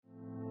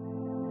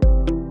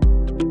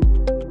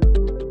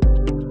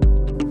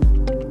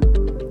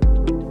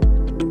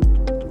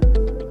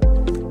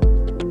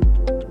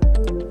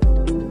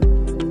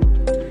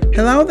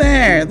Hello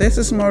there, this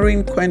is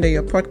Maureen Kwenda,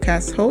 your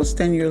podcast host,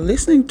 and you're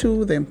listening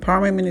to the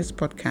Empowerment Minutes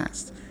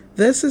podcast.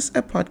 This is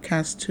a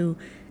podcast to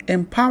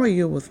empower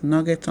you with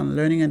nuggets on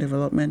learning and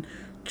development,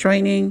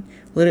 training,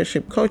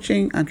 leadership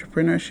coaching,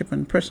 entrepreneurship,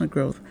 and personal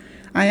growth.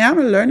 I am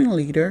a learning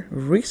leader,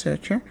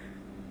 researcher,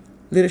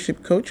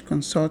 leadership coach,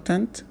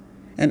 consultant,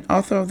 and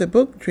author of the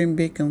book Dream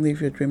Big and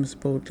Live Your Dreams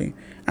Boldly.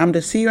 I'm the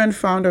CEO and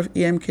founder of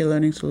EMK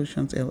Learning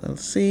Solutions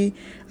LLC.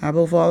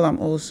 Above all, I'm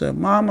also a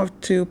mom of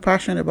two,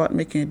 passionate about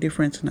making a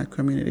difference in our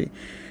community.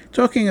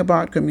 Talking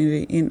about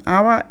community, in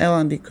our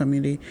L&D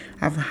community,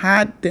 I've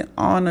had the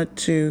honor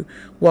to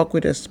work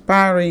with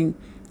aspiring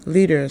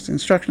leaders,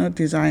 instructional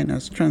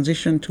designers,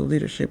 transition to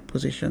leadership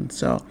positions.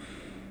 So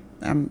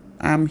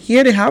I'm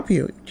here to help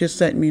you. Just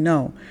let me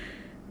know.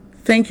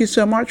 Thank you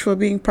so much for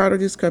being part of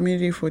this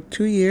community for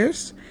 2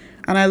 years,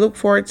 and I look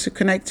forward to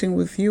connecting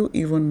with you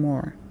even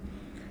more.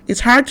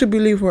 It's hard to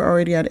believe we're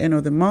already at the end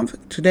of the month.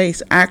 Today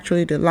is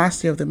actually the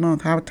last day of the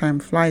month. How time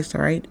flies,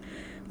 all right?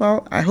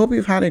 Well, I hope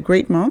you've had a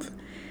great month.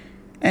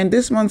 And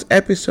this month's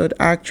episode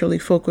actually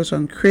focused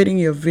on creating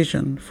your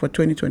vision for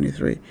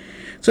 2023.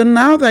 So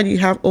now that you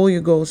have all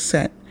your goals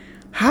set,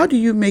 how do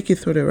you make it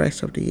through the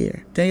rest of the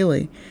year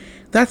daily?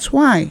 That's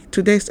why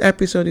today's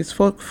episode is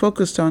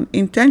focused on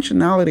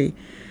intentionality,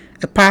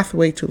 a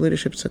pathway to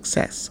leadership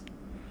success.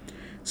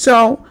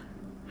 So,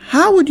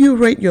 how would you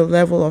rate your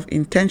level of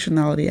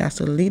intentionality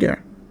as a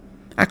leader?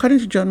 According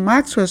to John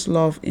Maxwell's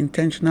law of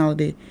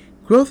intentionality,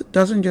 growth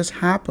doesn't just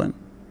happen.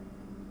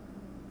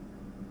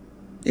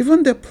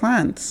 Even the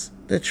plants,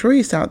 the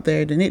trees out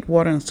there, they need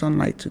water and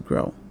sunlight to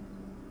grow.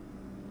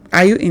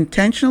 Are you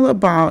intentional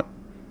about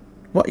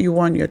what you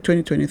want your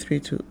 2023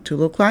 to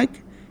look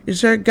like?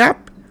 Is there a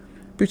gap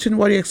between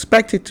what you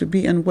expect it to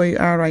be and where you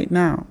are right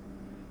now?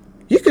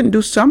 You can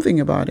do something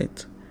about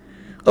it.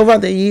 Over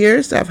the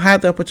years, I've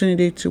had the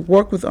opportunity to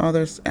work with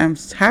others and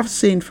have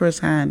seen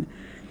firsthand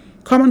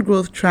common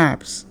growth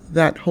traps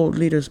that hold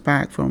leaders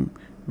back from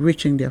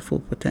reaching their full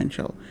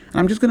potential.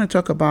 And I'm just going to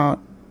talk about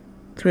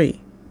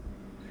 3.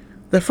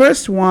 The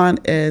first one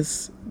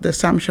is the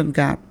assumption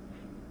gap.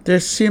 They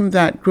assume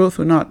that growth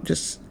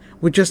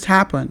would just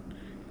happen.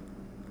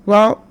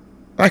 Well,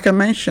 like I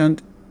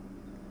mentioned,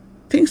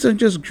 things don't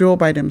just grow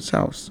by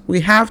themselves. We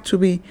have to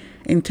be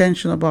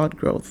intentional about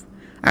growth.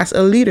 As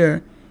a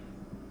leader,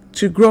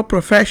 to grow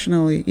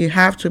professionally, you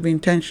have to be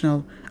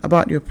intentional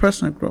about your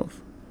personal growth.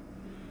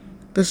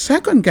 The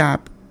second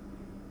gap,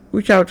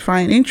 which I would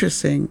find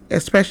interesting,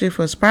 especially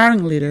for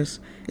aspiring leaders,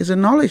 is a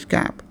knowledge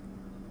gap.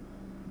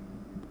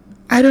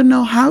 I don't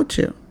know how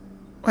to.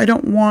 I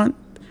don't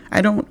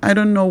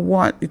know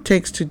what it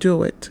takes to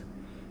do it.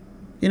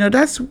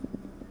 That's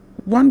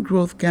one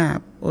growth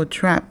gap or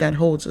trap that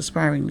holds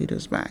aspiring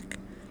leaders back.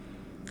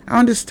 I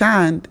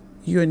understand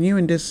you're new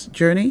in this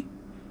journey,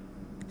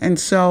 and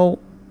so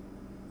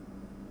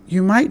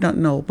you might not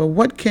know, but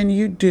what can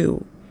you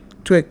do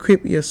to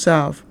equip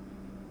yourself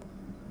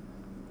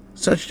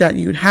such that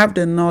you have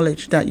the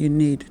knowledge that you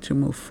need to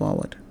move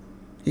forward?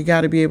 You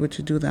got to be able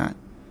to do that.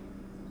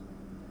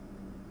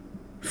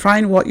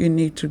 Find what you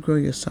need to grow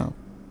yourself.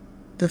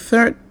 The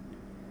third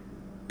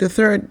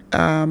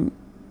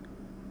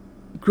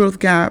growth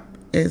gap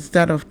is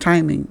that of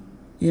timing.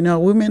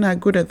 Women are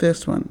good at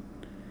this one.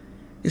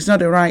 It's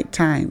not the right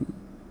time.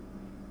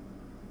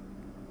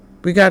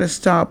 We got to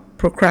stop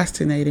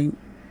procrastinating.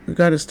 We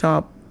got to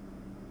stop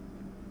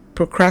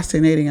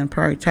procrastinating and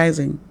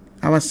prioritizing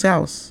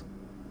ourselves.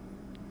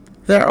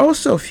 There are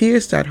also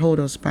fears that hold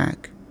us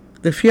back.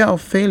 The fear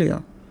of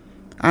failure.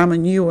 I'm a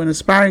new and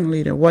aspiring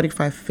leader. What if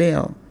I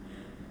fail?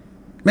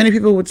 Many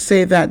people would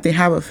say that they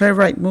have a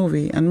favorite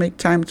movie and make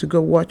time to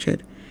go watch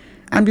it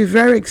and be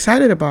very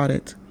excited about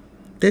it.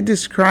 They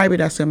describe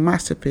it as a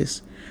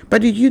masterpiece.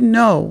 But did you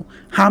know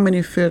how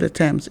many failed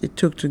attempts it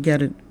took to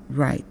get it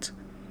right?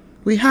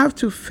 We have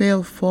to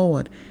fail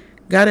forward.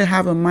 Got to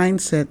have a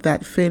mindset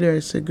that failure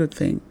is a good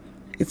thing.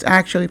 It's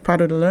actually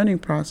part of the learning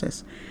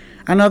process.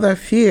 Another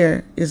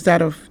fear is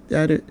that of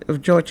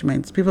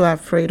judgments. People are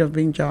afraid of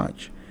being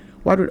judged.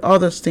 What would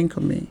others think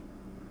of me?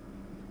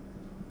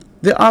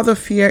 The other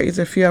fear is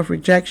a fear of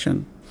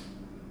rejection.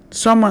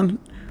 Someone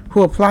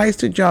who applies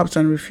to jobs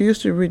and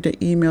refuses to read the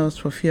emails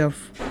for fear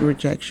of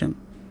rejection.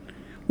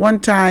 One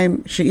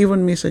time, she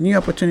even missed a new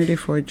opportunity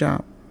for a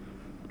job.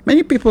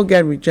 Many people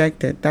get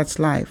rejected. That's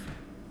life.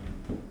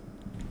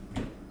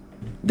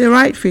 The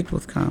right fit will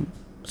come.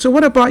 So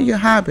what about your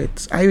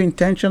habits? Are you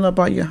intentional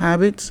about your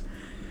habits?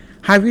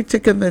 Have you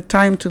taken the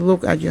time to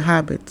look at your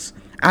habits?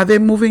 Are they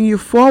moving you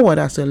forward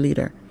as a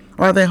leader?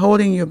 Or are they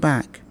holding you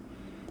back?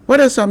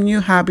 What are some new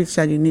habits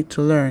that you need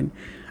to learn?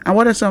 And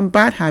what are some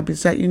bad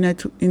habits that you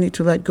need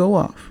to let go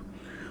of?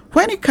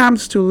 When it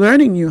comes to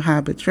learning new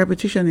habits,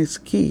 repetition is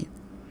key.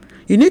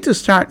 You need to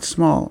start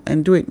small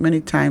and do it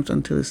many times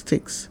until it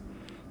sticks.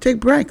 Take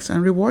breaks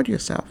and reward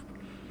yourself.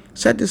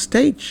 Set the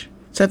stage.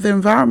 Set the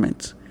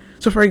environment.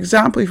 So for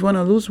example, if you want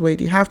to lose weight,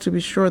 you have to be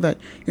sure that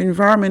your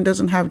environment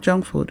doesn't have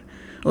junk food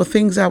or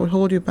things that would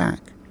hold you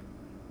back.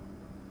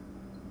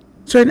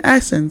 So in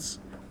essence,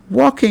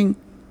 walking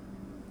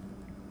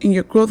in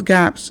your growth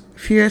gaps,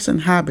 fears,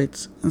 and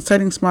habits, and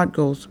setting smart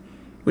goals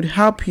would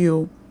help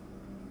you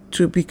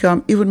to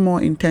become even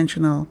more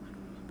intentional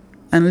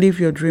and live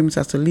your dreams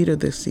as a leader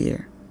this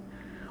year.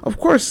 Of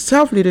course,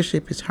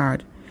 self-leadership is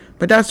hard,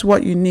 but that's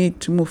what you need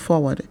to move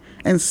forward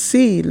and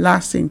see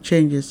lasting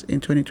changes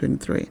in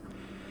 2023.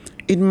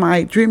 In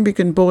my Dream Big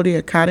and Boldly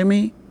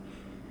Academy,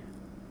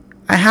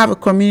 I have a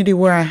community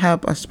where I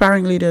help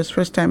aspiring leaders,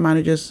 first-time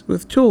managers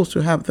with tools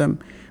to help them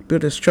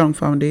build a strong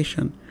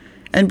foundation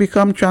and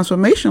become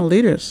transformational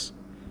leaders.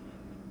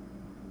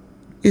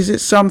 Is it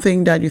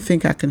something that you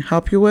think I can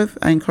help you with?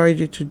 I encourage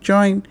you to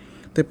join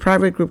the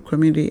private group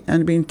community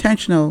and be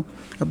intentional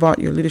about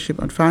your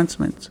leadership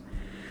advancements.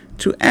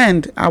 To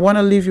end, I want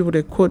to leave you with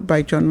a quote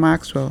by John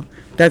Maxwell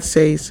that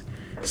says,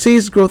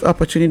 "Seize growth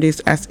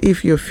opportunities as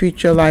if your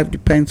future life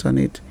depends on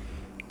it."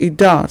 It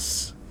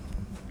does.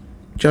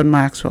 John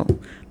Maxwell.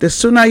 The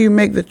sooner you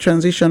make the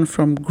transition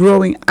from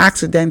growing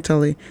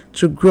accidentally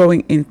to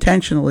growing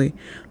intentionally,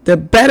 the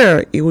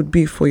better it would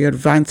be for your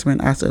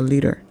advancement as a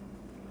leader.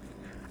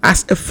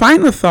 As a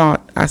final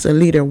thought, as a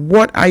leader,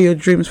 what are your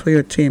dreams for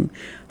your team?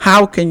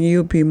 How can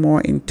you be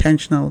more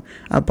intentional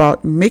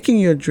about making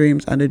your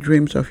dreams and the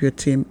dreams of your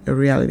team a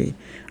reality?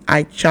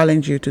 I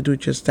challenge you to do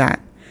just that.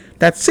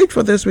 That's it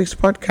for this week's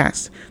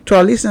podcast. To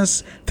our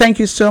listeners, thank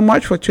you so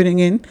much for tuning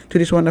in to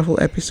this wonderful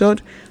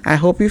episode. I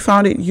hope you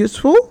found it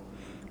useful.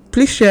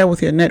 Please share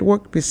with your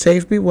network. Be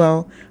safe, be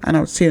well, and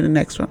I'll see you in the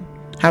next one.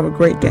 Have a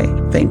great day.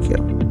 Thank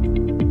you.